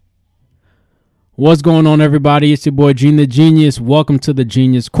What's going on, everybody? It's your boy Gene the Genius. Welcome to the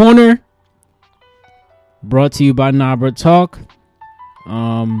Genius Corner, brought to you by Nabra Talk.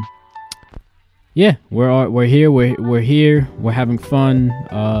 Yeah, we're here. We're here. We're having fun.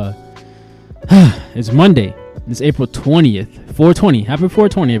 It's Monday. It's April 20th, 420. Happy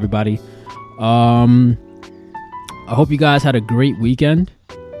 420, everybody. I hope you guys had a great weekend.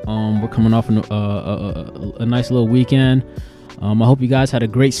 We're coming off a nice little weekend. I hope you guys had a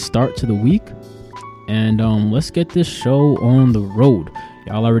great start to the week. And let's get this show on the road.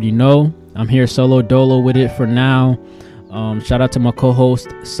 Y'all already know I'm here solo dolo with it for now. Shout out to my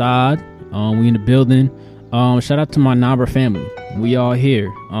co-host Saad. We in the building. Shout out to my Nabra family. We all here.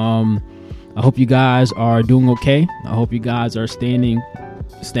 I hope you guys are doing okay. I hope you guys are staying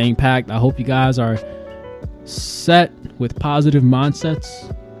packed. I hope you guys are set with positive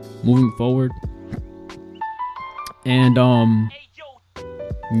mindsets moving forward. And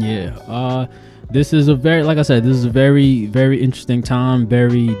this is a very, like I said, this is a very, very interesting time,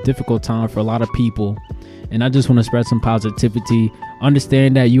 very difficult time for a lot of people. And I just want to spread some positivity.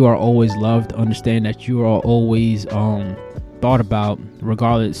 Understand that you are always loved. Understand that you are always thought about,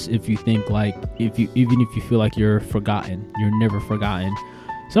 regardless if you think like, even if you feel like you're forgotten, you're never forgotten.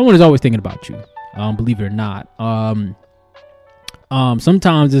 Someone is always thinking about you, believe it or not.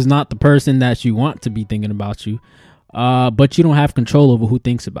 Sometimes it's not the person that you want to be thinking about you. But you don't have control over who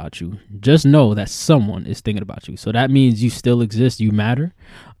thinks about you. Just know that someone is thinking about you. So that means you still exist. You matter.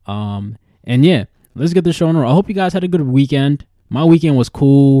 And yeah, let's get the show on the road. I hope you guys had a good weekend. My weekend was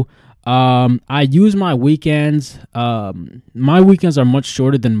cool. I use my weekends. My weekends are much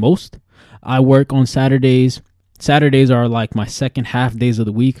shorter than most. I work on Saturdays. Saturdays are like my second half days of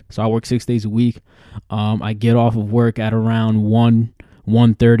the week. So I work 6 days a week. I get off of work at around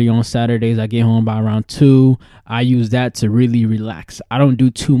 1:30 on Saturdays. I get home by around 2. I use that to really relax. I don't do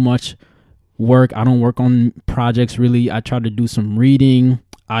too much work. I don't work on projects really. I try to do some reading.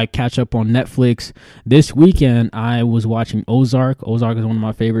 I catch up on Netflix. This weekend, I was watching Ozark. Ozark is one of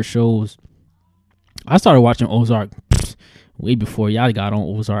my favorite shows. I started watching Ozark way before y'all got on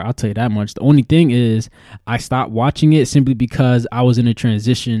Ozark. I'll tell you that much. The only thing is I stopped watching it simply because I was in a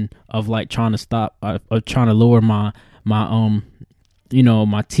transition of like trying to lower my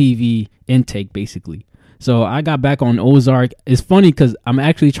TV intake basically. So I got back on Ozark. It's funny because I'm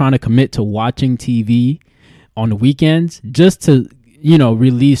actually trying to commit to watching TV on the weekends just to,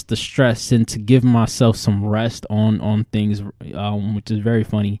 release the stress and to give myself some rest on things, which is very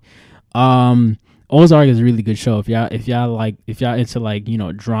funny. Ozark is a really good show. If y'all into like,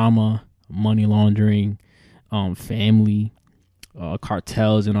 drama, money laundering, family,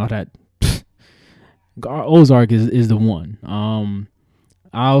 cartels and all that, Ozark is the one.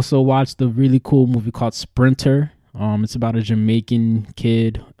 I also watched a really cool movie called Sprinter. It's about a Jamaican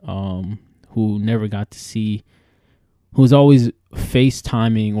kid who never got to see, who's always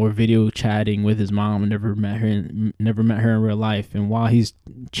FaceTiming or video chatting with his mom and never met her in real life. And while he's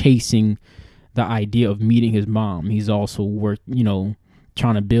chasing the idea of meeting his mom, he's also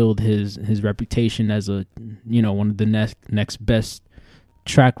trying to build his reputation as a one of the next best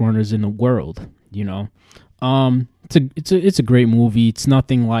track runners in the world. It's a great movie. It's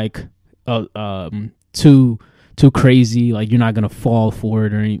nothing like too crazy. Like you're not gonna fall for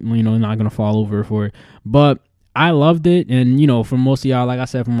it or not gonna fall over for it. But I loved it, and for most of y'all, like I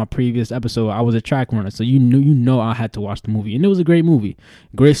said from my previous episode, I was a track runner, so I had to watch the movie, and it was a great movie,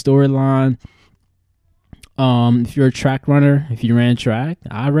 great storyline. If you're a track runner, if you ran track,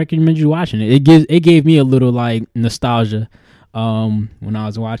 I recommend you watching it. It gave me a little like nostalgia. When I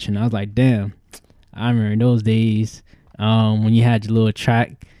was watching, I was like, damn. I remember those days when you had your little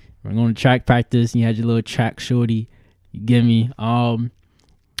track, we're going to track practice, and you had your little track shorty. You get me?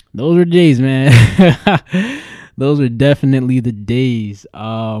 Those were the days, man. Those were definitely the days.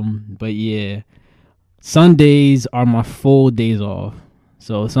 But yeah, Sundays are my full days off.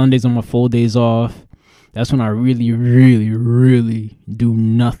 So Sundays are my full days off. That's when I really, really, really do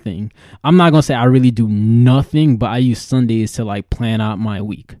nothing. I'm not going to say I really do nothing, but I use Sundays to like plan out my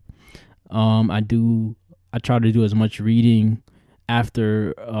week. I try to do as much reading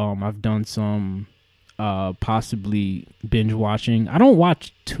after I've done some possibly binge watching. I don't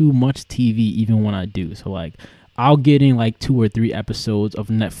watch too much TV even when I do. So like I'll get in like 2 or 3 episodes of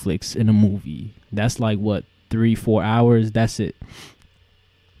Netflix in a movie. That's like what, 3-4 hours. That's it.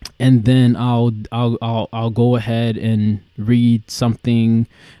 And then I'll go ahead and read something.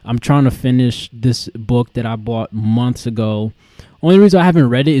 I'm trying to finish this book that I bought months ago. Only reason I haven't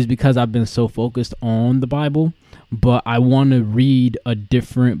read it is because I've been so focused on the Bible, but I want to read a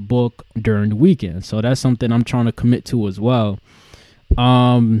different book during the weekend. So that's something I'm trying to commit to as well.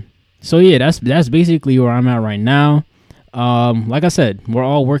 So yeah, that's basically where I'm at right now. Like I said, we're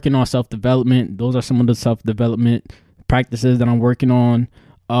all working on self-development. Those are some of the self-development practices that I'm working on.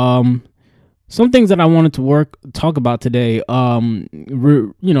 Some things that I wanted to talk about today,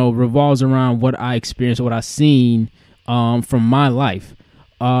 revolves around what I experienced, what I seen, from my life.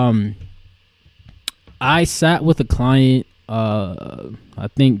 I sat with a client. I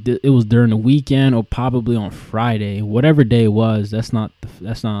think it was during the weekend or probably on Friday, whatever day it was. That's not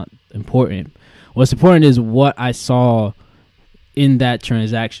important. What's important is what I saw in that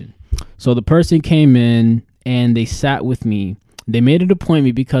transaction. So the person came in and they sat with me. They made an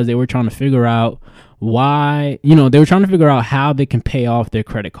appointment because they were trying to figure out why, they were trying to figure out how they can pay off their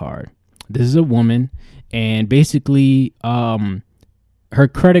credit card. This is a woman, and basically, her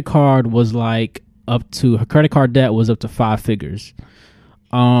credit card was like her credit card debt was up to 5 figures.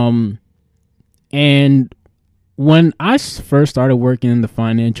 And when I first started working in the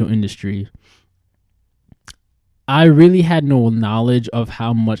financial industry, I really had no knowledge of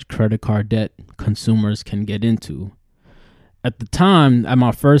how much credit card debt consumers can get into. At the time, at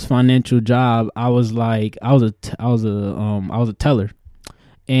my first financial job, I was a teller,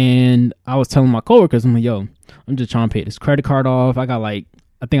 and I was telling my coworkers, I'm like, yo, I'm just trying to pay this credit card off. I got I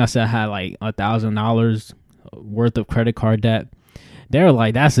think I said I had like $1,000 worth of credit card debt. They were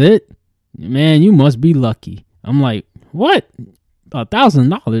like, that's it? Man, you must be lucky. I'm like, what?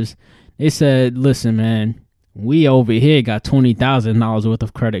 $1,000? They said, listen, man, we over here got $20,000 worth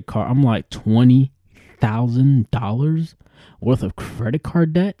of credit card. I'm like, $20,000 worth of credit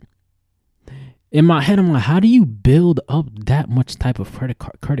card debt? In my head, I'm like, how do you build up that much type of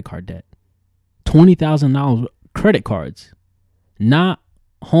credit card debt? $20,000 credit cards, not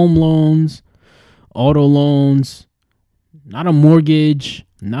home loans, auto loans, not a mortgage,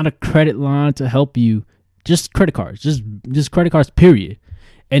 not a credit line to help you, just credit cards, just credit cards, period.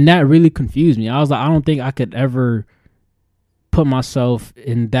 And that really confused me. I was like, I don't think I could ever put myself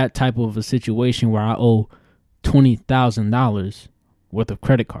in that type of a situation where I owe $20,000 worth of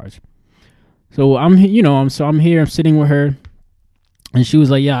credit cards. So I'm here, I'm sitting with her, and she was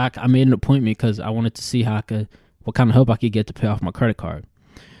like, yeah, I made an appointment because I wanted to see what kind of help I could get to pay off my credit card.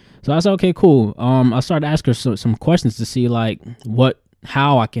 So I said, okay, cool. I started asking her some questions to see how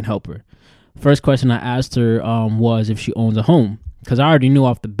I can help her. First question I asked her was if she owns a home, because I already knew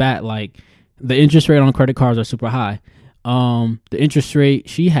off the bat, like, the interest rate on credit cards are super high. The interest rate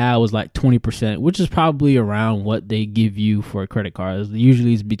she had was like 20%, which is probably around what they give you for a credit card.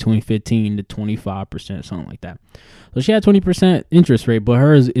 Usually it's between 15 to 25%, something like that. So she had 20% interest rate, but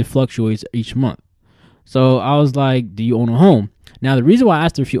hers, it fluctuates each month. So I was like, do you own a home? Now, the reason why I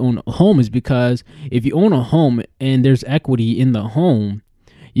asked her if you own a home is because if you own a home and there's equity in the home,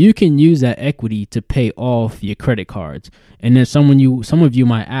 you can use that equity to pay off your credit cards. And then some of you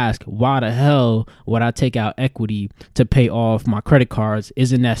might ask, why the hell would I take out equity to pay off my credit cards?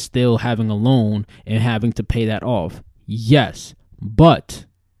 Isn't that still having a loan and having to pay that off? Yes, but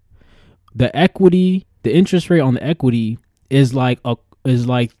the interest rate on the equity is like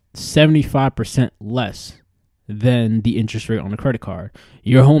 75% less than the interest rate on a credit card.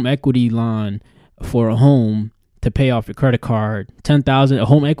 Your home equity line for a home to pay off your credit card, $10,000, a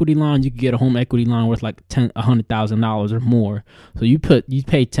home equity line, you could get a home equity line worth like $100,000 or more. So you pay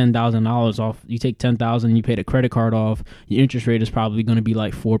 $10,000 off, you take $10,000, you pay the credit card off, your interest rate is probably going to be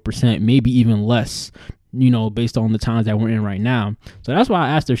like 4%, maybe even less, based on the times that we're in right now. So that's why I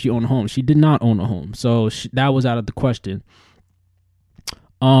asked her if she owned a home. She did not own a home. So that was out of the question.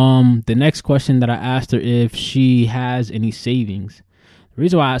 The next question that I asked her if she has any savings. The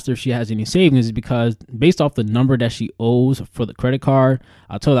reason why I asked her if she has any savings is because based off the number that she owes for the credit card,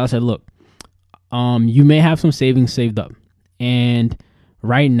 I said, look, you may have some savings saved up. And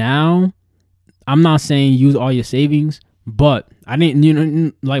right now, I'm not saying use all your savings, but I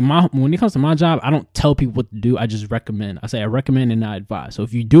didn't, when it comes to my job, I don't tell people what to do. I just recommend. I say I recommend and I advise. So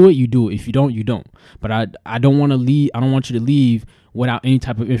if you do it, you do it. If you don't, you don't. But I don't want you to leave without any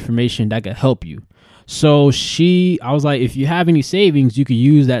type of information that could help you. So I was like, if you have any savings, you could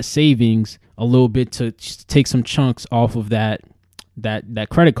use that savings a little bit to take some chunks off of that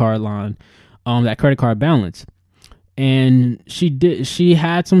credit card line, that credit card balance. And she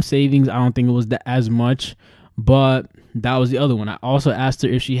had some savings. I don't think it was as much, but that was the other one. I also asked her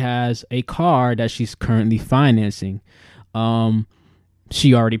if she has a car that she's currently financing.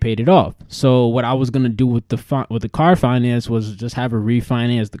 She already paid it off. So what I was going to do with the car finance was just have her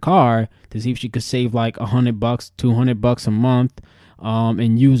refinance the car to see if she could save like $100, $200 a month,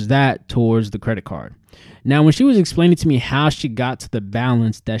 and use that towards the credit card. Now, when she was explaining to me how she got to the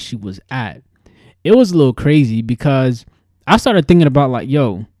balance that she was at, it was a little crazy because I started thinking about like,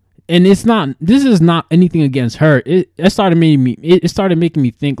 yo, and it's not, this is not anything against her. It started making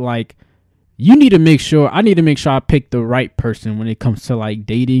me think like, I need to make sure I pick the right person when it comes to like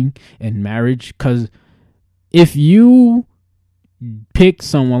dating and marriage. Cause if you pick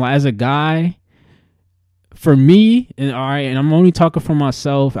someone, like, as a guy, for me, and all right, and I'm only talking for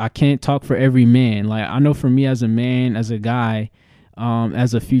myself, I can't talk for every man. Like, I know for me as a man, as a guy,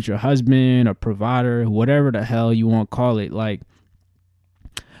 as a future husband or provider, whatever the hell you want to call it, like,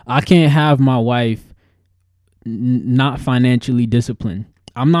 I can't have my wife not financially disciplined.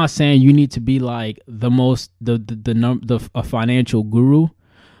 I'm not saying you need to be like a financial guru,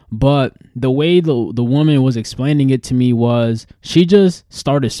 but the way the woman was explaining it to me was she just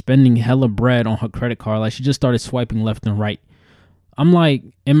started spending hella bread on her credit card. Like, she just started swiping left and right. I'm like,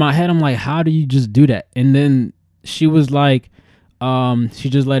 in my head, I'm like, how do you just do that? And then she was like, she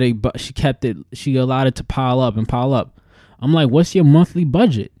just let it, but she kept it, she allowed it to pile up and pile up. I'm like, what's your monthly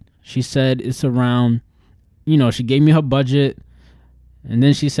budget? She said it's around, she gave me her budget. And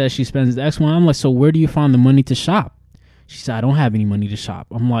then she says she spends the X one. I'm like, so where do you find the money to shop? She said, I don't have any money to shop.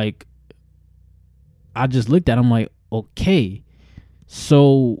 I'm like, I just looked at it, I'm like, okay.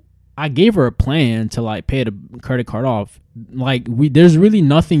 So I gave her a plan to like pay the credit card off. Like, there's really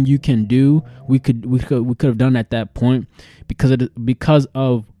nothing you can do. We could have done at that point because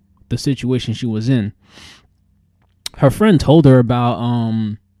of the situation she was in. Her friend told her about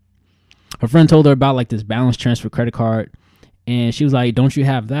like this balance transfer credit card. And she was like, don't you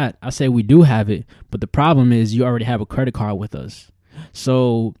have that? I said, we do have it. But the problem is you already have a credit card with us.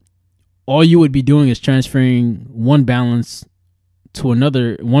 So all you would be doing is transferring one credit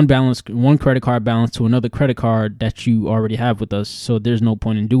card balance to another credit card that you already have with us. So there's no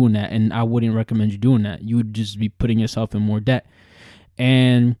point in doing that. And I wouldn't recommend you doing that. You would just be putting yourself in more debt.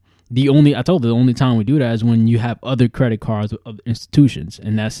 And I told her the only time we do that is when you have other credit cards with other institutions.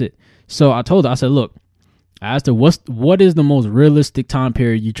 And that's it. So I told her, I said, look, I asked her, what is the most realistic time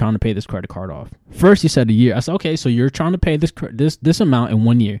period you're trying to pay this credit card off? First, she said a year. I said, okay, so you're trying to pay this amount in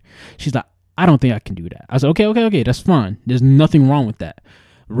 1 year. She's like, I don't think I can do that. I said, okay, that's fine. There's nothing wrong with that.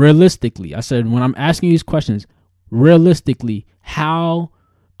 Realistically, I said, when I'm asking these questions, realistically,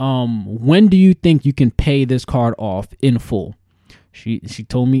 when do you think you can pay this card off in full? She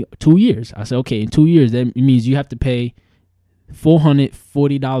told me 2 years. I said, okay, in 2 years, that means you have to pay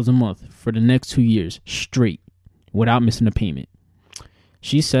 $440 a month for the next 2 years straight without missing a payment.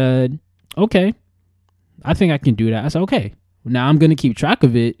 She said, okay, I think I can do that. I said, okay, now I'm going to keep track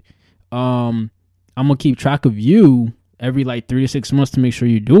of it. I'm going to keep track of you every like 3 to 6 months to make sure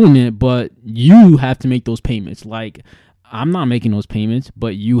you're doing it, but you have to make those payments. Like, I'm not making those payments,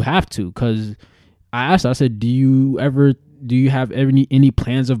 but you have to, because I asked her, I said, do you have any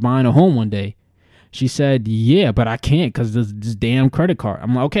plans of buying a home one day? She said, yeah, but I can't because this damn credit card.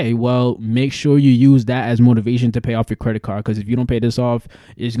 I'm like, okay, well, make sure you use that as motivation to pay off your credit card, because if you don't pay this off,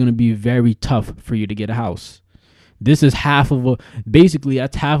 it's going to be very tough for you to get a house. This is that's half of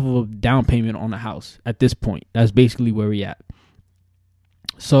a down payment on a house at this point. That's basically where we're at.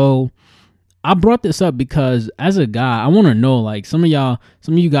 So I brought this up because as a guy, I want to know, like, some of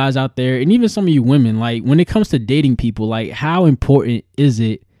you guys out there, and even some of you women, like, when it comes to dating people, like, how important is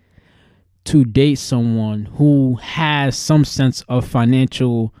it to date someone who has some sense of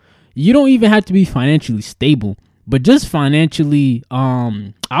financial, you don't even have to be financially stable, but just financially,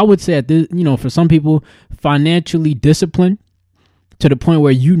 I would say for some people, financially disciplined to the point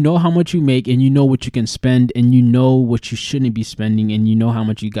where you know how much you make and you know what you can spend and you know what you shouldn't be spending and you know how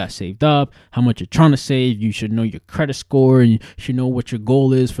much you got saved up, how much you're trying to save. You should know your credit score and you should know what your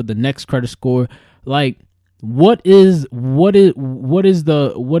goal is for the next credit score. Like, what's the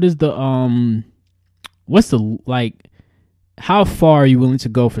how far are you willing to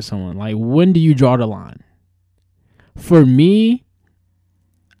go for someone? Like, when do you draw the line? For me,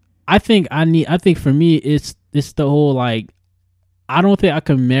 I think for me it's the whole, like, I don't think I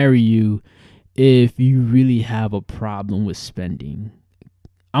can marry you if you really have a problem with spending.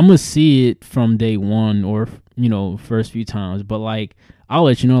 I'm gonna see it from day one or first few times, but like, I'll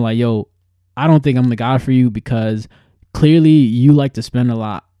let you know, like, yo, I don't think I'm the guy for you because clearly you like to spend a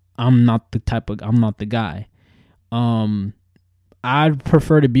lot. I'm not the guy. I'd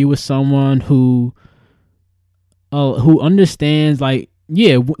prefer to be with someone who understands, like,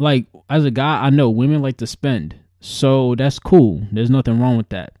 yeah, like, as a guy, I know women like to spend. So that's cool. There's nothing wrong with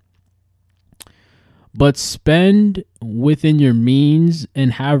that. But spend within your means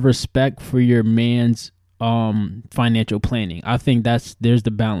and have respect for your man's financial planning. I think there's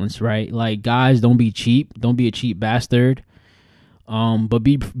the balance, right? Like, guys, don't be cheap. Don't be a cheap bastard. But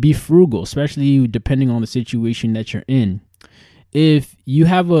be frugal, especially depending on the situation that you're in. If you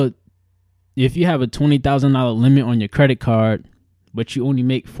have a if you have a $20,000 limit on your credit card, but you only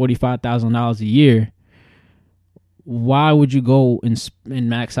make $45,000 a year, why would you go and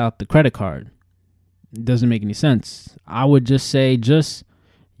max out the credit card? It doesn't make any sense. I would just say, just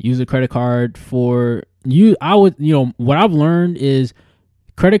use a credit card for you. What I've learned is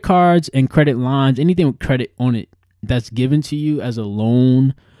credit cards and credit lines, anything with credit on it that's given to you as a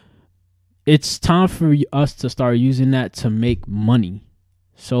loan, it's time for us to start using that to make money.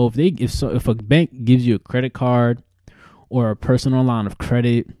 So if a bank gives you a credit card or a personal line of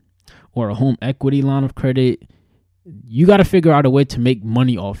credit or a home equity line of credit, you got to figure out a way to make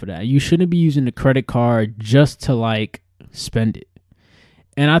money off of that. You shouldn't be using the credit card just to like spend it.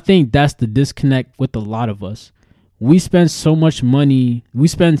 And I think that's the disconnect with a lot of us. We spend so much money, we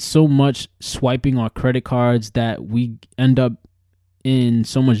spend so much swiping our credit cards that we end up in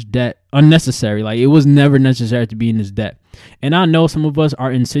so much debt, unnecessary. Like, it was never necessary to be in this debt. And I know some of us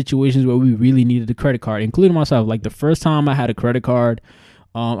are in situations where we really needed a credit card, including myself. Like, the first time I had a credit card,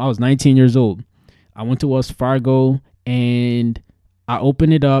 I was 19 years old. I went to Wells Fargo and I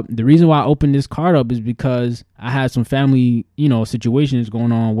opened it up. The reason why I opened this card up is because I had some family, situations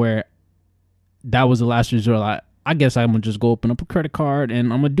going on where that was the last resort. I guess I'm going to just go open up a credit card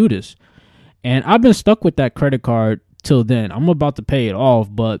and I'm going to do this. And I've been stuck with that credit card till then. I'm about to pay it off,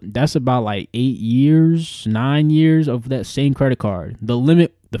 but that's about like 9 years of that same credit card. The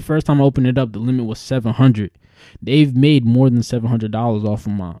limit, the first time I opened it up, the limit was $700. They've made more than $700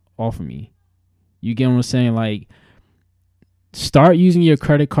 off of me. You get what I'm saying? Like, start using your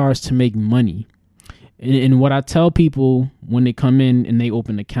credit cards to make money. And what I tell people when they come in and they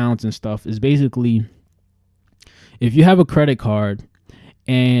open accounts and stuff is basically, if you have a credit card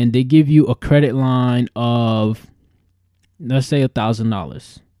and they give you a credit line of, let's say,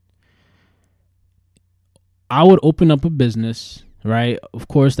 $1,000, I would open up a business, right? Of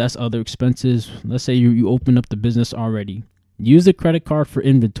course, that's other expenses. Let's say you open up the business already. Use the credit card for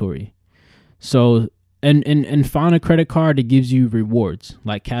inventory. So, and find a credit card that gives you rewards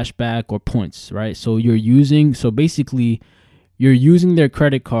like cash back or points, right? So basically you're using their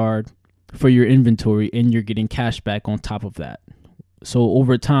credit card for your inventory and you're getting cash back on top of that. So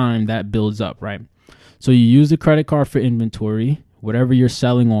over time that builds up, right? So you use the credit card for inventory, whatever you're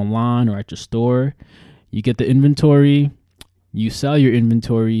selling online or at your store. You get the inventory, you sell your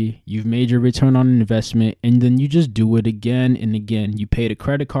inventory, you've made your return on investment, and then you just do it again and again. You pay the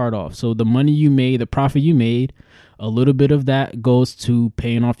credit card off. So the money you made, the profit you made, a little bit of that goes to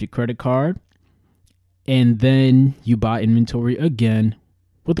paying off your credit card, and then you buy inventory again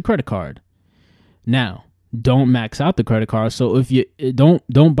with the credit card. Now, don't max out the credit card. So if you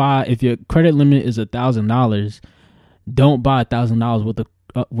don't buy, if your credit limit is $1,000, don't buy $1,000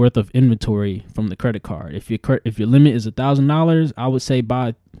 worth of inventory from the credit card. If your limit is $1,000, I would say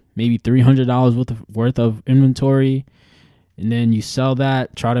buy maybe $300 worth of inventory, and then you sell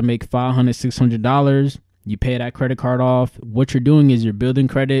that. Try to make $500-$600. You pay that credit card off. What you're doing is you're building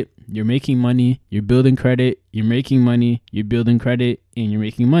credit. You're making money. You're building credit. You're making money. You're building credit, and you're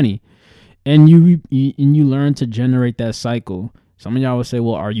making money. And you learn to generate that cycle. Some of y'all would say,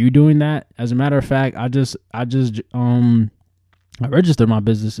 "Well, are you doing that?" As a matter of fact, I registered my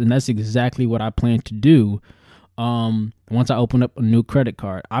business, and that's exactly what I plan to do. Once I open up a new credit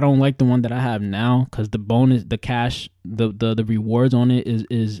card, I don't like the one that I have now because the bonus, the cash, the rewards on it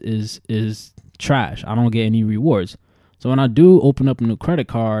is trash. I don't get any rewards. So when I do open up a new credit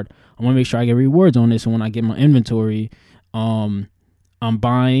card, I want to make sure I get rewards on it. So when I get my inventory, I'm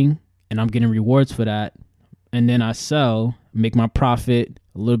buying and I'm getting rewards for that, and then I sell, make my profit.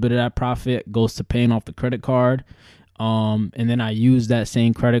 A little bit of that profit goes to paying off the credit card. And then I use that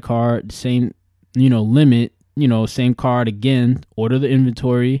same credit card, same, limit, same card again, order the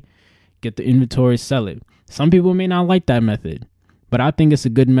inventory, get the inventory, sell it. Some people may not like that method, but I think it's a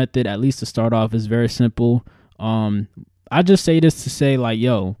good method, at least to start off. It's very simple. I just say this to say, like,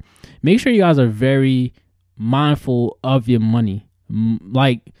 yo, make sure you guys are very mindful of your money.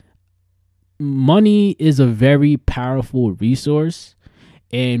 Like, money is a very powerful resource.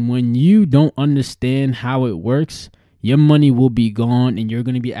 And when you don't understand how it works, your money will be gone and you're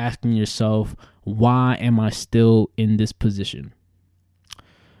going to be asking yourself, why am I still in this position?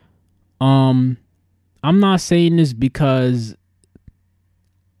 I'm not saying this because,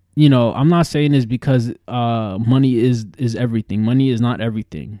 money is everything. Money is not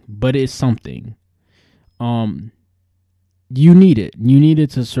everything, but it's something. You need it. You need it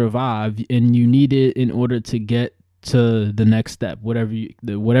to survive, and you need it in order to get to the next step, whatever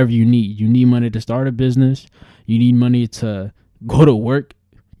you need. You need money to start a business. You need money to go to work.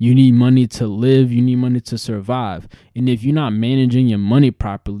 You need money to live. You need money to survive. And if you're not managing your money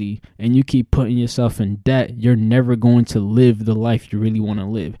properly and you keep putting yourself in debt, you're never going to live the life you really want to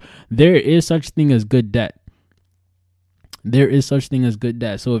live. There is such thing as good debt. There is such thing as good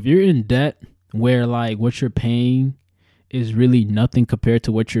debt. So if you're in debt where like what you're paying is really nothing compared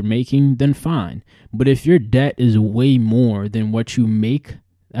to what you're making, then fine. But if your debt is way more than what you make,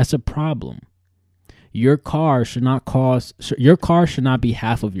 that's a problem. Your car should not be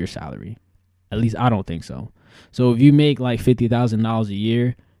half of your salary. At least I don't think so. So if you make like $50,000 a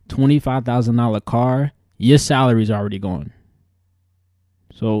year, $25,000 car, your salary's already gone.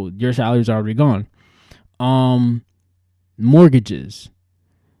 So your salary's already gone. Mortgages.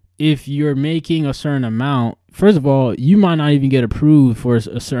 If you're making a certain amount, first of all, you might not even get approved for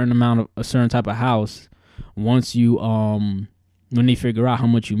a certain amount of a certain type of house once you when they figure out how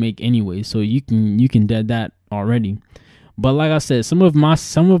much you make anyway. So you can dead that already. But like I said, some of my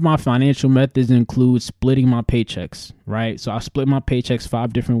financial methods include splitting my paychecks, right? So I split my paychecks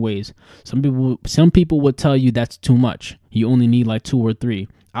 5 different ways. Some people would tell you that's too much. You only need like 2 or 3.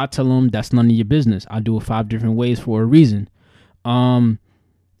 I tell them that's none of your business. I do it 5 different ways for a reason.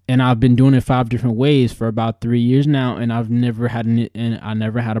 And I've been doing it 5 different ways for about 3 years now, and I never had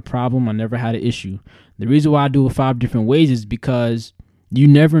a problem. I never had an issue. The reason why I do it 5 different ways is because you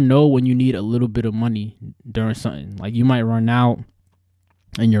never know when you need a little bit of money during something. Like you might run out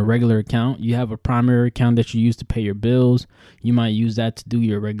in your regular account. You have a primary account that you use to pay your bills. You might use that to do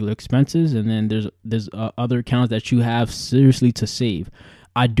your regular expenses, and then there's other accounts that you have seriously to save.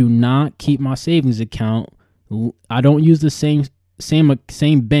 I do not keep my savings account. I don't use the same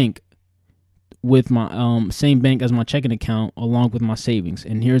bank with my same bank as my checking account along with my savings.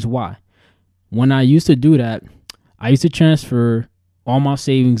 And here's why. When I used to do that, I used to transfer all my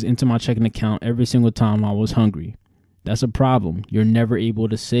savings into my checking account every single time I was hungry. That's a problem. You're never able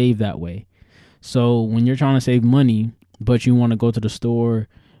to save that way. So when you're trying to save money, but you want to go to the store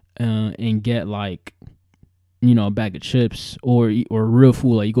and get like, a bag of chips or real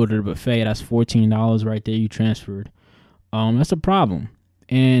food, like you go to the buffet, that's $14 right there you transferred. That's a problem.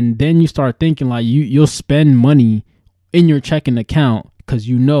 And then you start thinking like you'll spend money in your checking account because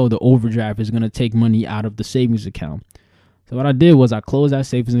the overdraft is going to take money out of the savings account. So what I did was I closed that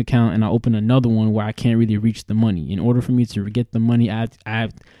savings account and I opened another one where I can't really reach the money. In order for me to get the money, I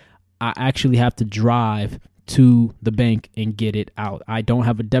actually have to drive to the bank and get it out. I don't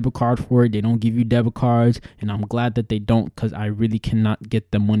have a debit card for it. They don't give you debit cards, and I'm glad that they don't because I really cannot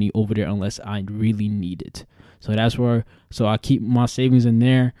get the money over there unless I really need it. So that's where. So I keep my savings in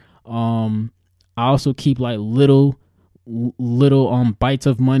there. I also keep like little bites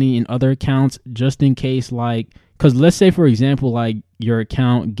of money in other accounts just in case, like, because let's say for example, like your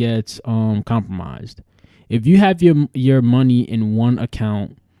account gets compromised. If you have your money in one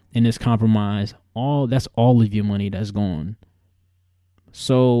account and it's compromised, that's all of your money that's gone.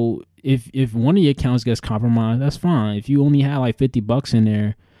 So if one of your accounts gets compromised, that's fine. If you only had like $50 in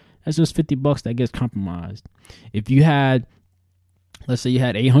there, that's just $50 that gets compromised. If you had, let's say you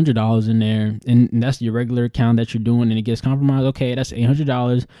had $800 in there and that's your regular account that you're doing and it gets compromised, okay, that's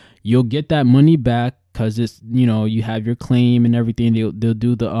 $800. You'll get that money back because it's, you have your claim and everything. They'll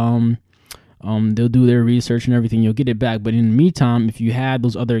do the they'll do their research and everything. You'll get it back. But in the meantime, if you had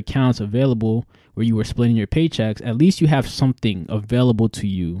those other accounts available where you were splitting your paychecks, at least you have something available to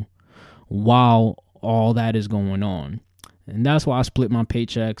you while all that is going on. And that's why I split my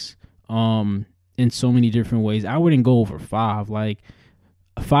paychecks in so many different ways. I wouldn't go over 5. Like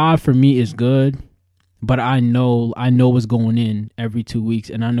 5 for me is good, but I know what's going in every 2 weeks,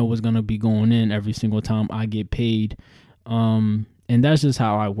 and I know what's gonna be going in every single time I get paid. And that's just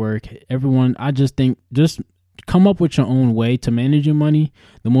how I work. Everyone, I just think, just come up with your own way to manage your money.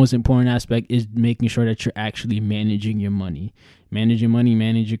 The most important aspect is making sure that you're actually managing your money. Manage your money,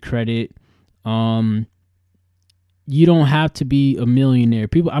 manage your credit. You don't have to be a millionaire.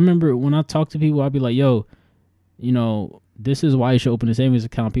 I remember when I talk to people, I'd be like, yo, this is why you should open a savings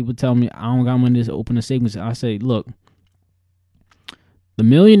account. People tell me I don't got money to open a savings account. I say, look, the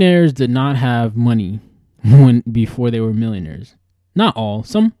millionaires did not have money before they were millionaires. Not all,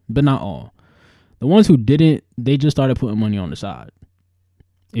 some, but not all. The ones who didn't, they just started putting money on the side.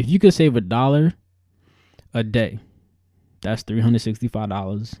 If you could save $1 a day, that's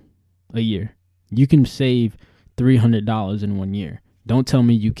 $365 a year. You can save $300 in 1 year. Don't tell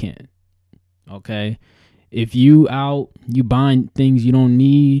me you can't. Okay? If you buying things you don't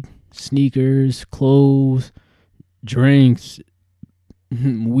need, sneakers, clothes, drinks,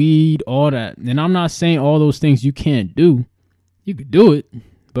 weed, all that. And I'm not saying all those things you can't do. You could do it,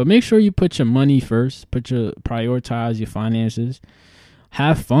 but make sure you put your money first. Prioritize your finances.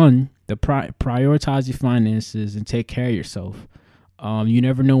 have fun, prioritize your finances, and take care of yourself. You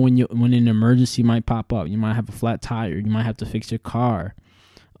never know when an emergency might pop up. You might have a flat tire. You might have to fix your car.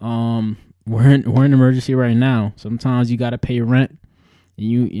 We're in an emergency right now. Sometimes you got to pay rent, and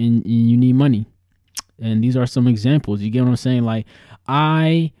you need money. And these are some examples. You get what I'm saying? Like,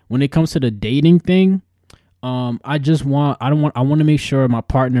 when it comes to the dating thing, I want to make sure my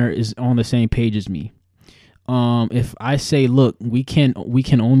partner is on the same page as me. If I say, look, we can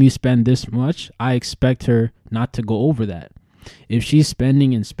only spend this much, I expect her not to go over that. If she's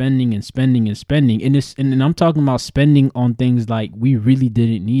spending and spending and spending and spending, and I'm talking about spending on things like we really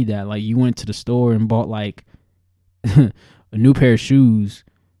didn't need that. Like, you went to the store and bought like a new pair of shoes.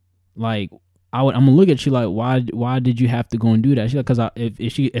 Like, I'm gonna look at you like, why did you have to go and do that? She's like, cause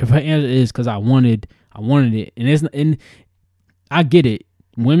if her answer is cause I wanted it, and I get it.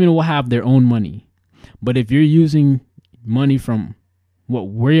 Women will have their own money, but if you're using money from what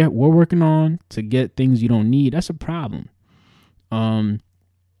we're working on to get things you don't need, that's a problem. But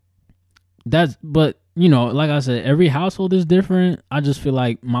you know, like I said, every household is different. I just feel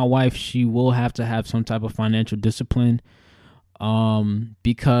like my wife, she will have to have some type of financial discipline.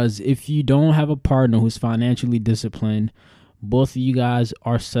 Because if you don't have a partner who's financially disciplined, both of you guys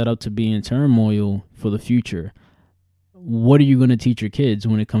are set up to be in turmoil for the future. What are you going to teach your kids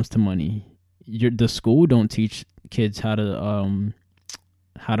when it comes to money? The school don't teach kids how to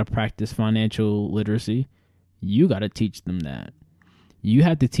practice financial literacy. You got to teach them that. You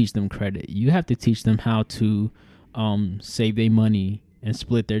have to teach them credit. You have to teach them how to save their money and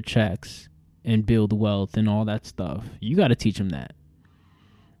split their checks and build wealth and all that stuff. You got to teach them that.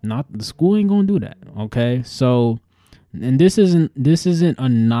 Not the school ain't gonna do that. Okay, so, and this isn't a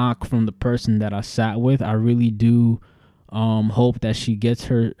knock from the person that I sat with. I really do hope that she gets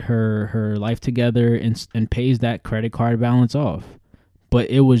her life together and pays that credit card balance off.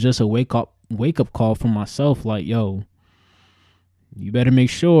 But it was just a wake up call for myself. Like, yo, you better make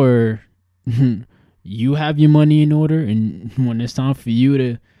sure you have your money in order, and when it's time for you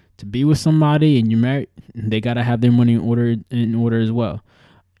to be with somebody and you're married, they got to have their money in order as well.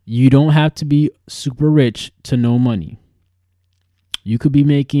 You don't have to be super rich to know money. You could be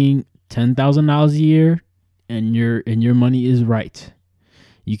making $10,000 a year and your money is right.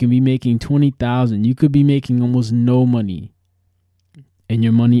 You can be making $20,000. You could be making almost no money and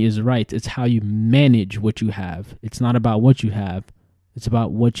your money is right. It's how you manage what you have. It's not about what you have. It's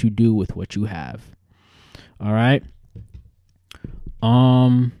about what you do with what you have. All right.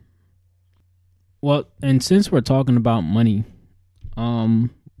 Well, and since we're talking about money,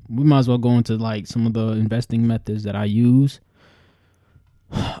 we might as well go into like some of the investing methods that I use.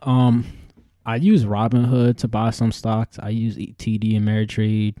 I use Robinhood to buy some stocks. I use TD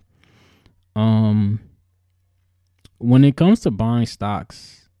Ameritrade. When it comes to buying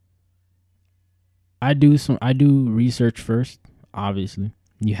stocks, I do research first. Obviously,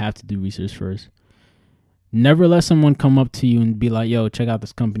 you have to do research first. Never let someone come up to you and be like, yo, check out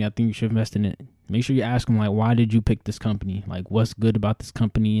this company. I think you should invest in it. Make sure you ask them, like, why did you pick this company? Like, what's good about this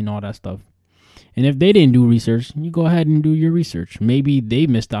company and all that stuff. And if they didn't do research, you go ahead and do your research. Maybe they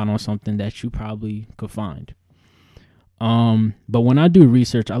missed out on something that you probably could find. But when I do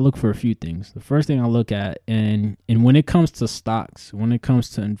research, I look for a few things. The first thing I look at, and when it comes to stocks, when it comes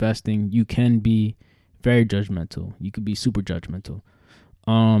to investing, you can be very judgmental. You could be super judgmental.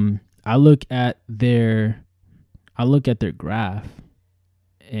 I look at their graph,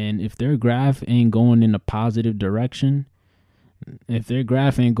 and if their graph ain't going in a positive direction, if their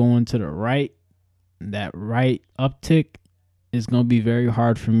graph ain't going to the right, that right uptick, is going to be very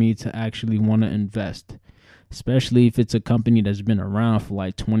hard for me to actually want to invest, especially if it's a company that's been around for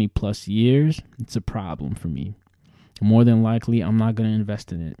like 20 plus years. It's a problem for me. More than likely, I'm not going to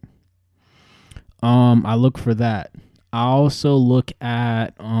invest in it. I look for that. I also look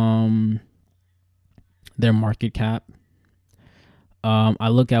at their market cap. I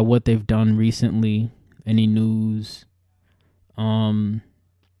look at what they've done recently, any news.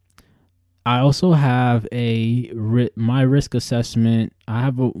 I also have my risk assessment. I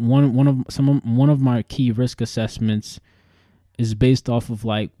have one of my key risk assessments is based off of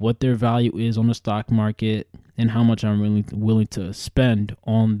like what their value is on the stock market and how much I'm really willing to spend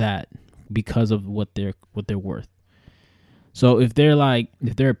on that because of what they're worth. So if they're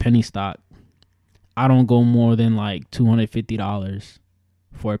a penny stock, I don't go more than like $250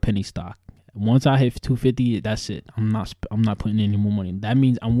 for a penny stock. Once I hit $250, that's it. I'm not putting any more money. That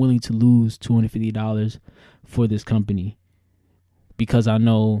means I'm willing to lose $250 for this company because I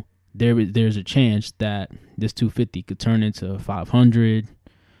know there's a chance that this $250 could turn into $500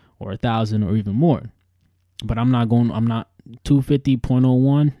 or $1,000 or even more. But I'm not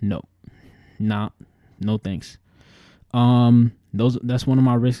 250.01. No, not, no thanks. That's one of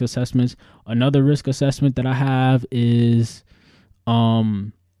my risk assessments. Another risk assessment that I have is,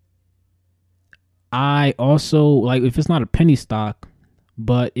 I also, like, if it's not a penny stock,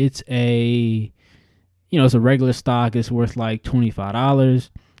 but it's it's a regular stock, it's worth like $25.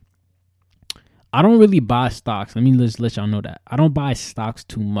 I don't really buy stocks. Let me just let y'all know that. I don't buy stocks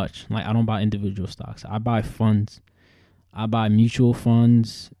too much. Like, I don't buy individual stocks. I buy funds. I buy mutual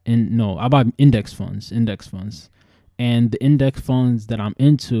funds. I buy index funds. And the index funds that I'm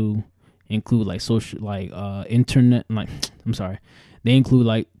into include like internet, they include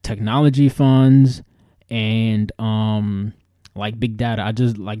like technology funds and like big data. I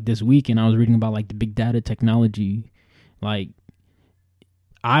just, like, this weekend I was reading about like the big data technology. Like,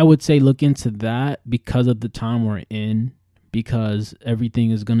 I would say look into that because of the time we're in, because everything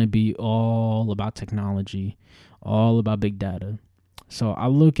is going to be all about technology, all about big data. So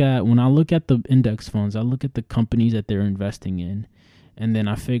when I look at the index funds, I look at the companies that they're investing in, and then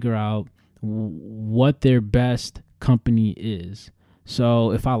I figure out what their best company is.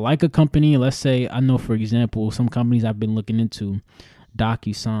 So if I like a company, let's say, I know, for example, some companies I've been looking into,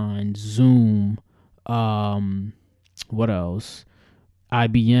 DocuSign, Zoom, what else?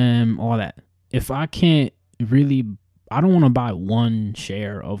 IBM, all that. If I can't really, I don't want to buy one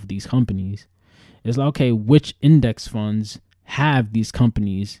share of these companies. It's like, okay, which index funds have these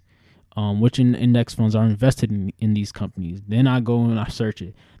companies? Which index funds are invested in these companies? Then I go and I search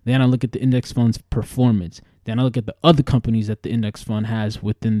it. Then I look at the index fund's performance. Then I look at the other companies that the index fund has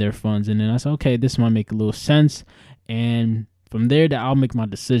within their funds. And then I say, okay, this might make a little sense. And from there, I'll make my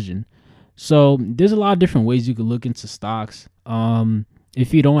decision. So there's a lot of different ways you can look into stocks.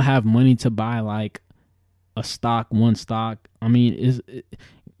 If you don't have money to buy like one stock, I mean,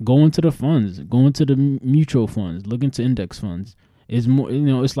 go into the funds, go into the mutual funds, look into index funds. It's more,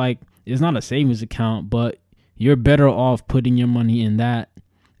 it's like, it's not a savings account, but you're better off putting your money in that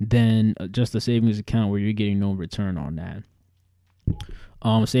than just a savings account where you're getting no return on that.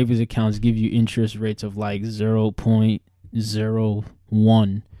 Savings accounts give you interest rates of like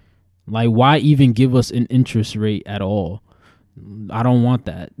 0.01. Like, why even give us an interest rate at all? I don't want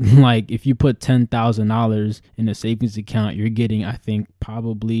that. Like, if you put $10,000 in a savings account, you're getting, I think,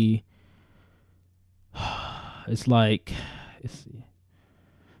 probably, it's like, let's see,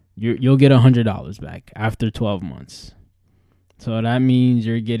 you'll get $100 back after 12 months. So that means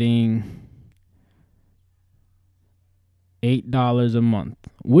you're getting $8 a month,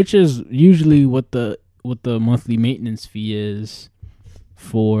 which is usually what the monthly maintenance fee is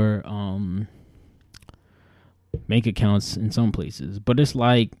for bank accounts in some places. But it's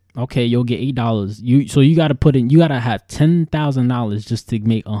like, okay, you'll get $8. You got to have $10,000 just to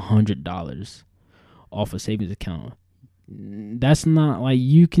make $100 off a savings account. That's not, like,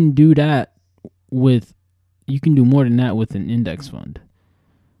 you can do more than that with an index fund,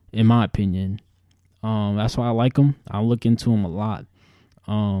 in my opinion. That's why I like them. I look into them a lot.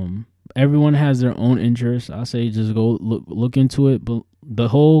 Everyone has their own interests. I say just go look into it. But the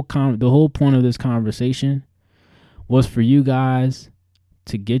whole point of this conversation was for you guys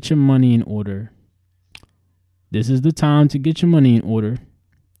to get your money in order. This is the time to get your money in order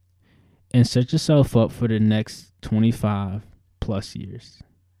and set yourself up for the next 25 plus years.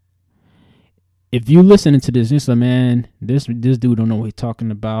 If you listening to this, it's like, man, this dude don't know what he's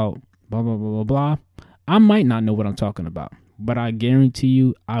talking about, blah, blah, blah, blah, blah. I might not know what I'm talking about, but I guarantee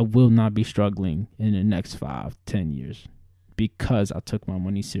you I will not be struggling in the next 5-10 years because I took my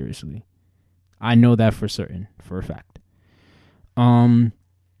money seriously. I know that for certain, for a fact.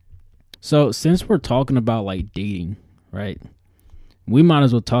 So since we're talking about like dating, right? We might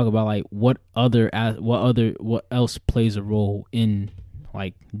as well talk about like what else plays a role in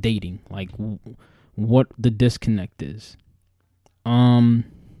like dating, like what the disconnect is. I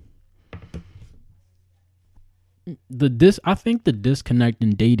think the disconnect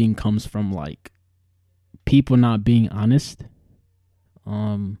in dating comes from like people not being honest.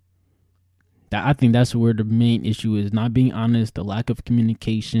 I think that's where the main issue is, not being honest, the lack of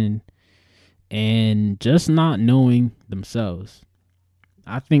communication, and just not knowing themselves.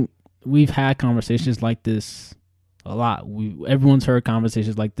 I think we've had conversations like this a lot. Everyone's heard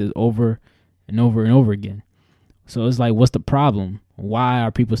conversations like this over and over and over again. So it's like, what's the problem? Why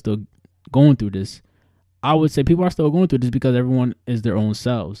are people still going through this? I would say people are still going through this because everyone is their own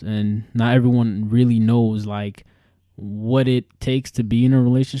selves, and not everyone really knows like what it takes to be in a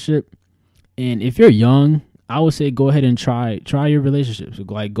relationship. And if you're young, I would say go ahead and try your relationships.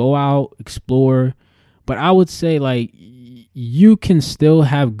 Like, go out, explore. But I would say like you can still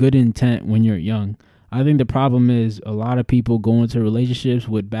have good intent when you're young. I think the problem is a lot of people go into relationships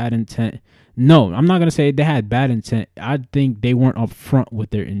with bad intent. No, I'm not going to say they had bad intent. I think they weren't upfront with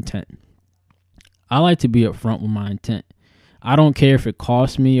their intent. I like to be upfront with my intent. I don't care if it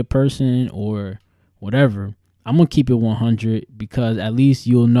costs me a person or whatever. I'm going to keep it 100 because at least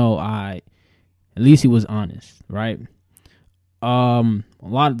you'll know at least he was honest, right? In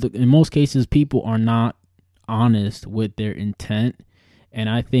most cases, people are not honest with their intent. And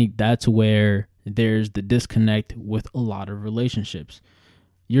I think that's where there's the disconnect with a lot of relationships.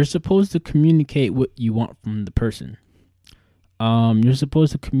 You're supposed to communicate what you want from the person. You're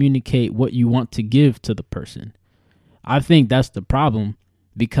supposed to communicate what you want to give to the person. I think that's the problem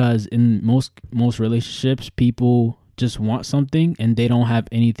because in most relationships, people just want something and they don't have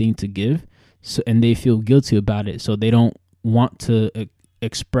anything to give, and they feel guilty about it. So they don't want to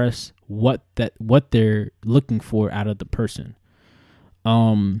express what they're looking for out of the person.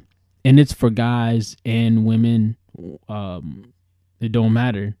 And it's for guys and women. It don't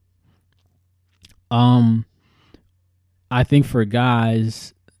matter. I think for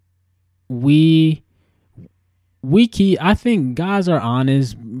guys, I think guys are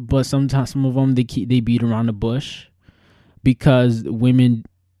honest, but sometimes some of them they beat around the bush because women,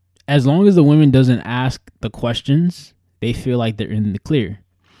 as long as the women doesn't ask the questions, they feel like they're in the clear.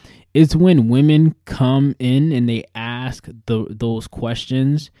 It's when women come in and they ask those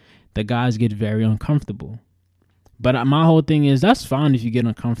questions, the guys get very uncomfortable. But my whole thing is that's fine if you get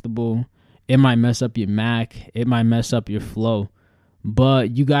uncomfortable. It might mess up your Mac. It might mess up your flow.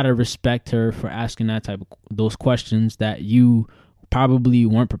 But you got to respect her for asking those questions that you probably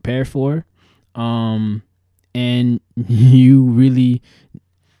weren't prepared for. And you really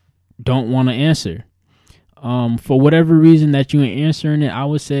don't want to answer. For whatever reason that you ain't answering it, I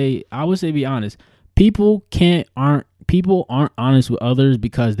would say be honest. People aren't honest with others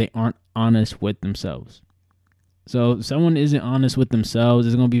because they aren't honest with themselves. So if someone isn't honest with themselves,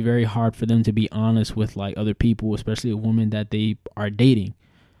 it's going to be very hard for them to be honest with like other people, especially a woman that they are dating.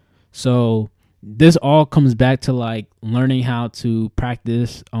 So this all comes back to like learning how to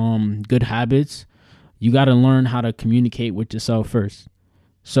practice good habits. You got to learn how to communicate with yourself first.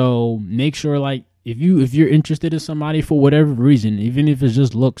 So make sure like if you're interested in somebody for whatever reason, even if it's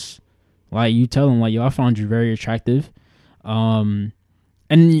just looks, like you tell them like, yo, I found you very attractive. And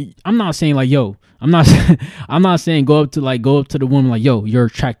I'm not saying like, yo, I'm not saying go up to the woman like, yo, you're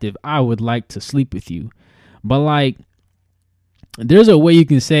attractive, I would like to sleep with you. But like, there's a way you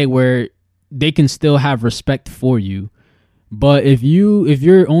can say where they can still have respect for you. But if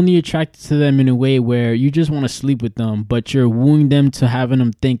you're only attracted to them in a way where you just want to sleep with them, but you're wooing them to having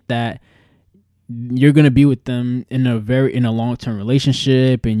them think that you're gonna be with them in a long-term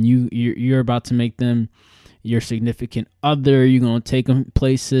relationship, and you're about to make them your significant other, you're gonna take them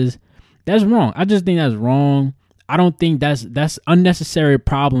places. That's wrong. I just think that's wrong. I don't think that's unnecessary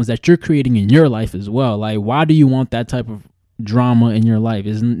problems that you're creating in your life as well. Like, why do you want that type of drama in your life?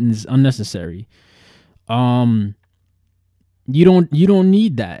 It's unnecessary. You don't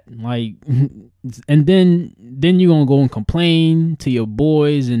need that. Like, and then you're gonna go and complain to your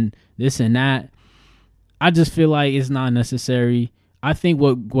boys and this and that. I just feel like it's not necessary. I think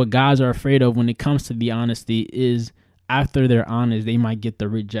what guys are afraid of when it comes to the honesty is after they're honest, they might get the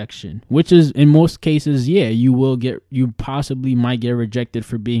rejection, which is in most cases, yeah, you possibly might get rejected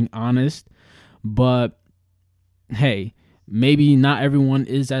for being honest. But hey, maybe not everyone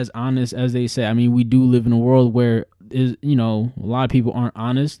is as honest as they say. I mean, we do live in a world where a lot of people aren't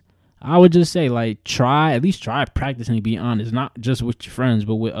honest. I would just say like at least try practicing being honest, not just with your friends,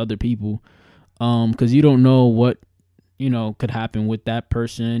 but with other people. Because you don't know what, could happen with that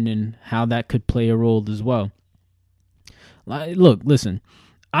person and how that could play a role as well. Like, look, listen,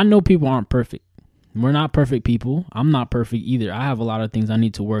 I know people aren't perfect. We're not perfect people. I'm not perfect either. I have a lot of things I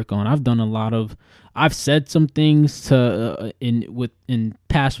need to work on. I've said some things in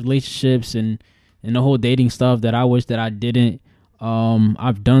past relationships and the whole dating stuff that I wish that I didn't.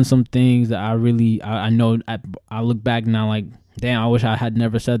 I've done some things that I know I look back now like, damn, I wish I had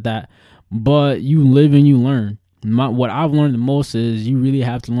never said that. But you live and you learn. What I've learned the most is you really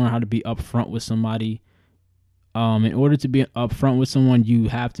have to learn how to be upfront with somebody. In order to be upfront with someone, you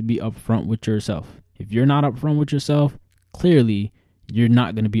have to be upfront with yourself. If you're not upfront with yourself, clearly you're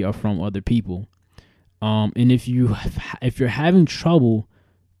not going to be upfront with other people. And if you're having trouble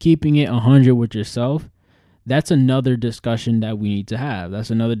keeping it 100 with yourself, that's another discussion that we need to have. That's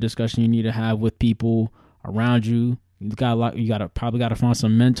another discussion you need to have with people around you. You probably got to find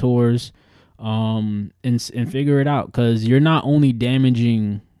some mentors, and figure it out, because you're not only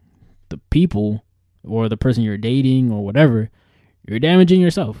damaging the people or the person you're dating or whatever, you're damaging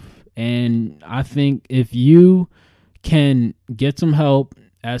yourself. And I think if you can get some help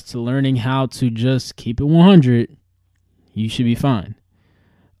as to learning how to just keep it 100, you should be fine.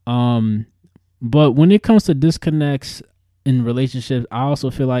 But when it comes to disconnects in relationships, I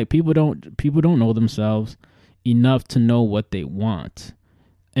also feel like people don't know themselves enough to know what they want.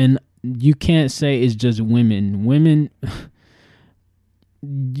 And you can't say it's just women. Women,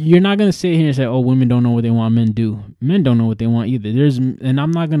 you're not gonna sit here and say, "Oh, women don't know what they want." Men do. Men don't know what they want either. And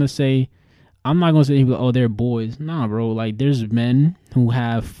I'm not gonna say, "Oh, they're boys." Nah, bro. Like, there's men who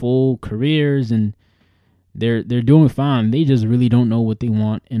have full careers and they're doing fine. They just really don't know what they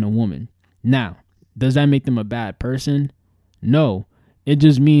want in a woman. Now, does that make them a bad person? No. It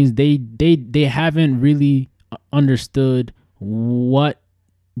just means they haven't really understood what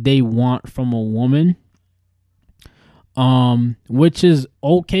they want from a woman. Which is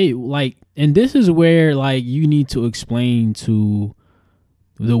okay. Like, and this is where, like, you need to explain to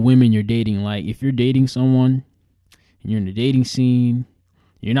the women you're dating. Like, if you're dating someone and you're in the dating scene,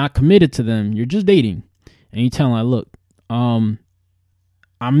 you're not committed to them, you're just dating, and you tell them, like, look,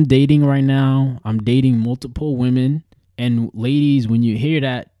 I'm dating right now. I'm dating multiple women. And ladies, when you hear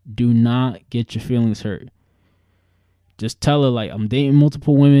that, do not get your feelings hurt. Just tell her, like, I'm dating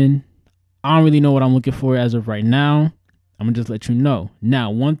multiple women. I don't really know what I'm looking for as of right now. I'm going to just let you know. Now,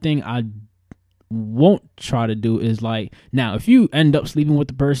 one thing I won't try to do is, like, now, if you end up sleeping with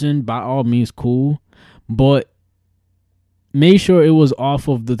the person, by all means, cool. But make sure it was off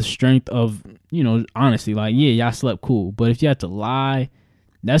of the strength of, honesty. Like, yeah, y'all slept, cool. But if you have to lie,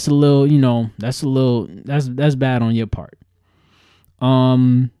 that's a little, that's bad on your part.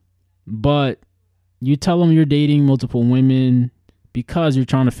 But you tell them you're dating multiple women because you're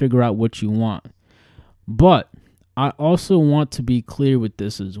trying to figure out what you want. But I also want to be clear with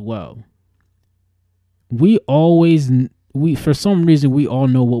this as well. For some reason, we all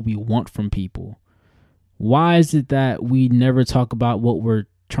know what we want from people. Why is it that we never talk about what we're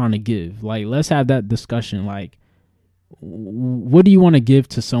trying to give? Like, let's have that discussion. Like, what do you want to give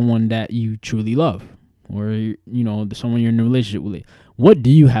to someone that you truly love, or someone you're in a relationship with? What do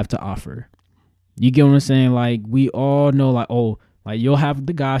you have to offer? You get what I'm saying? Like, we all know, like, oh, like, you'll have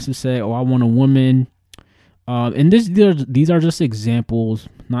the guys who say, oh, I want a woman, and these are just examples,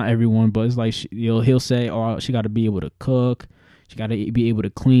 not everyone, but it's like, he'll say, oh, she got to be able to cook, she got to be able to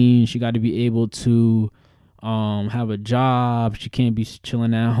clean, she got to be able to have a job, she can't be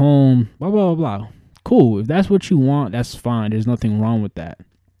chilling at home, blah blah blah blah. Cool. If that's what you want, that's fine. There's nothing wrong with that.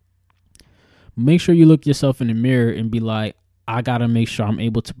 Make sure you look yourself in the mirror and be like, I got to make sure I'm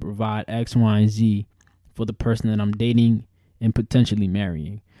able to provide X, Y, and Z for the person that I'm dating and potentially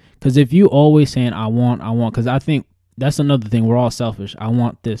marrying. Because if you always saying, I want, because I think that's another thing. We're all selfish. I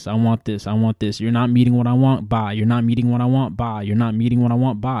want this. I want this. I want this. You're not meeting what I want. Bye. You're not meeting what I want. Bye. You're not meeting what I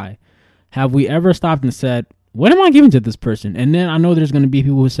want. Bye. Have we ever stopped and said, what am I giving to this person? And then I know there's going to be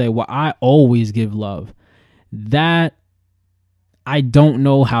people who say, well, I always give love. That, I don't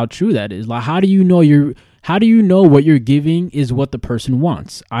know how true that is. Like, how do you know what you're giving is what the person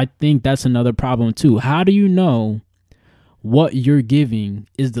wants? I think that's another problem too. How do you know what you're giving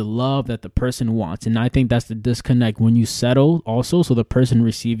is the love that the person wants? And I think that's the disconnect when you settle also. So the person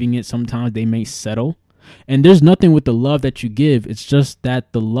receiving it, sometimes they may settle. And there's nothing with the love that you give. It's just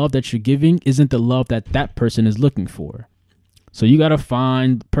that the love that you're giving isn't the love that person is looking for. So you got to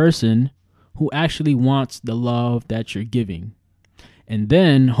find the person who actually wants the love that you're giving. And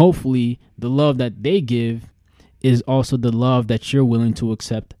then hopefully the love that they give is also the love that you're willing to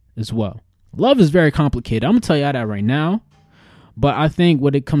accept as well. Love is very complicated. I'm going to tell you that right now. But I think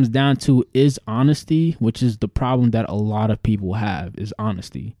what it comes down to is honesty, which is the problem that a lot of people have, is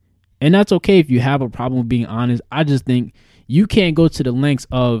honesty. And that's okay if you have a problem with being honest. I just think you can't go to the lengths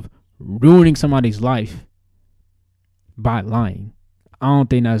of ruining somebody's life by lying. I don't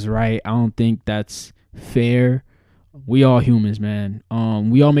think that's right. I don't think that's fair. We all humans, man.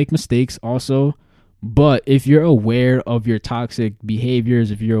 We all make mistakes also. But if you're aware of your toxic behaviors,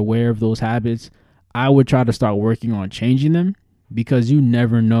 if you're aware of those habits, I would try to start working on changing them, because you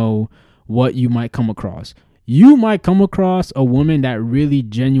never know what you might come across. You might come across a woman that really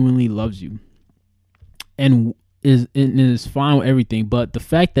genuinely loves you and is fine with everything. But the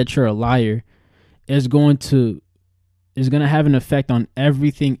fact that you're a liar is going to have an effect on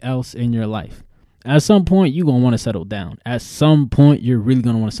everything else in your life. At some point, you're going to want to settle down. At some point, you're really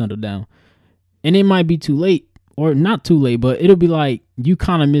going to want to settle down. And it might be too late, or not too late, but it'll be like you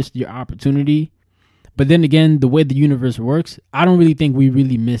kind of missed your opportunity. But then again, the way the universe works, I don't really think we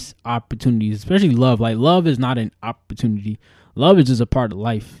really miss opportunities, especially love. Like, love is not an opportunity. Love is just a part of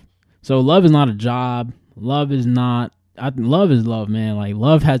life. So love is not a job. Love is not, love is love, man. Like,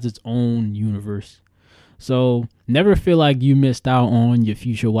 love has its own universe. So never feel like you missed out on your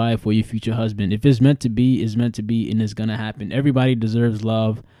future wife or your future husband. If it's meant to be, it's meant to be, and it's gonna happen. Everybody deserves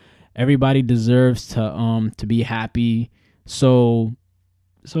love. Everybody deserves to be happy. So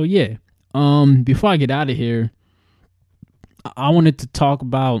yeah. Before I get out of here, I wanted to talk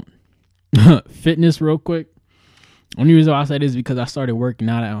about fitness real quick. Only reason why I say this is because I started working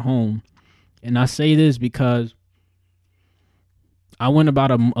out at home, and I say this because I went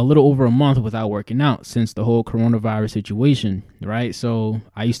about a little over a month without working out since the whole coronavirus situation, right? So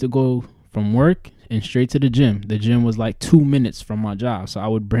I used to go from work and straight to the gym. The gym was like 2 minutes from my job. So I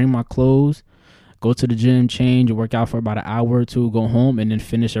would bring my clothes, go to the gym, change, work out for about an hour or two, go home, and then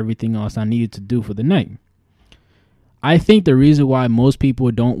finish everything else I needed to do for the night. I think the reason why most people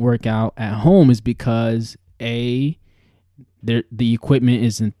don't work out at home is because the equipment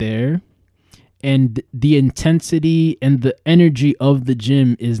isn't there. And the intensity and the energy of the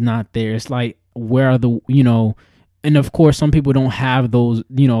gym is not there. It's like, where are the, and of course, some people don't have those,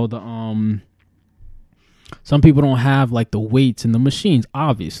 some people don't have like the weights and the machines,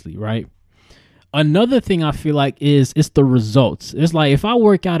 obviously, right? Another thing I feel like it's the results. It's like, if I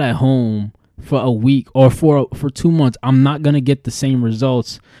work out at home for a week or for 2 months, I'm not going to get the same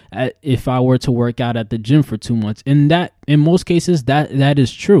results if I were to work out at the gym for 2 months. And that, in most cases, that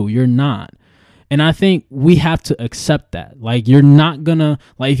is true. You're not. And I think we have to accept that. Like, you're not gonna,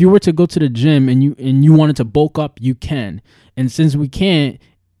 like, if you were to go to the gym and you wanted to bulk up, you can. And since you can't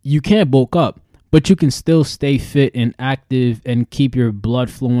bulk up, but you can still stay fit and active and keep your blood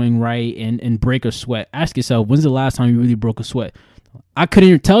flowing right and break a sweat. Ask yourself, when's the last time you really broke a sweat? I couldn't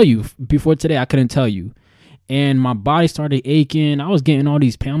even tell you. Before today, I couldn't tell you. And my body started aching. I was getting all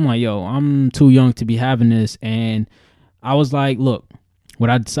these pain. I'm like, yo, I'm too young to be having this. And I was like, look. What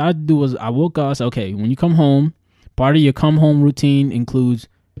I decided to do was I woke up. I said, okay, when you come home, part of your come home routine includes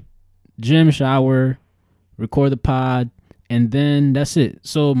gym, shower, record the pod, and then that's it.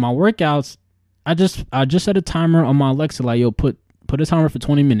 So my workouts, I just set a timer on my Alexa, like, yo, put a timer for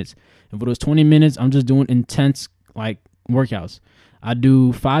 20 minutes. And for those 20 minutes, I'm just doing intense like workouts. I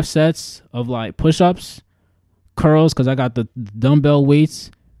do 5 sets of like push-ups, curls, because I got the dumbbell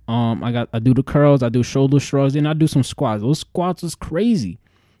weights. I do the curls, I do shoulder shrugs, and I do some squats. Those squats is crazy.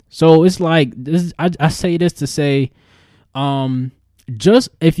 So it's like this. I say this to say, just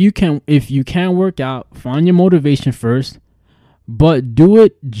if you can work out, find your motivation first, but do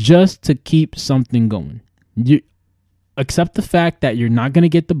it just to keep something going. You accept the fact that you're not gonna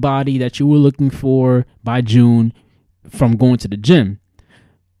get the body that you were looking for by June from going to the gym,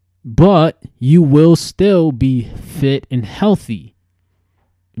 but you will still be fit and healthy.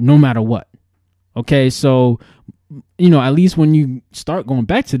 No matter what. Okay, so, at least when you start going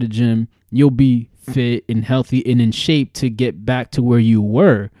back to the gym, you'll be fit and healthy and in shape to get back to where you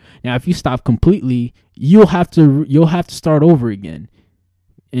were. Now, if you stop completely, you'll have to start over again.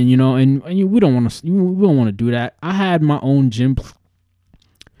 And we don't want to do that. I had my own gym.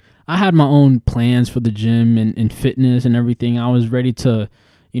 I had my own plans for the gym and fitness and everything. I was ready to,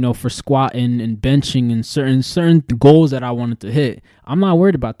 for squatting and benching and certain goals that I wanted to hit. I'm not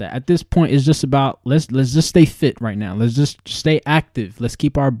worried about that. At this point, it's just about let's just stay fit right now. Let's just stay active. Let's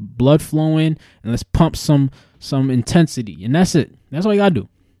keep our blood flowing and let's pump some intensity. And that's it. That's all you gotta do.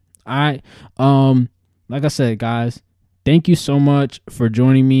 All right. Like I said, guys, thank you so much for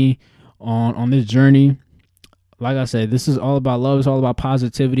joining me on this journey. Like I said, this is all about love. It's all about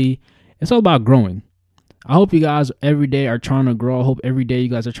positivity. It's all about growing. I hope you guys every day are trying to grow. I hope every day you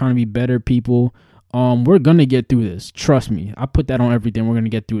guys are trying to be better people. We're going to get through this. Trust me. I put that on everything. We're going to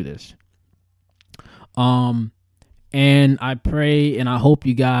get through this. And I pray and I hope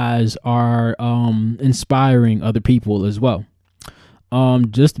you guys are inspiring other people as well.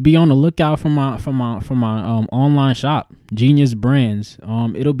 Just be on the lookout for my online shop, Genius Brands.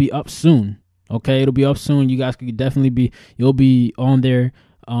 It'll be up soon. Okay, it'll be up soon. You guys could definitely you'll be on there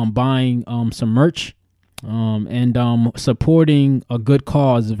buying some merch. And supporting a good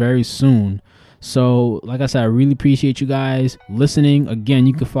cause very soon. So, like I said, I really appreciate you guys listening. Again,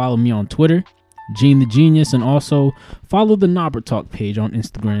 you can follow me on Twitter, Gene the Genius, and also follow the Knobber Talk page on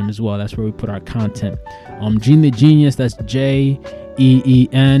Instagram as well. That's where we put our content. Gene the Genius, that's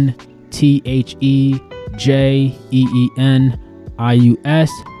JEENTHEJEENIUS,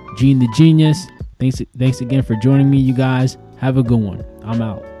 Gene the Genius. Thanks again for joining me, you guys. Have a good one. I'm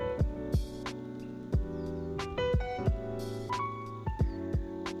out.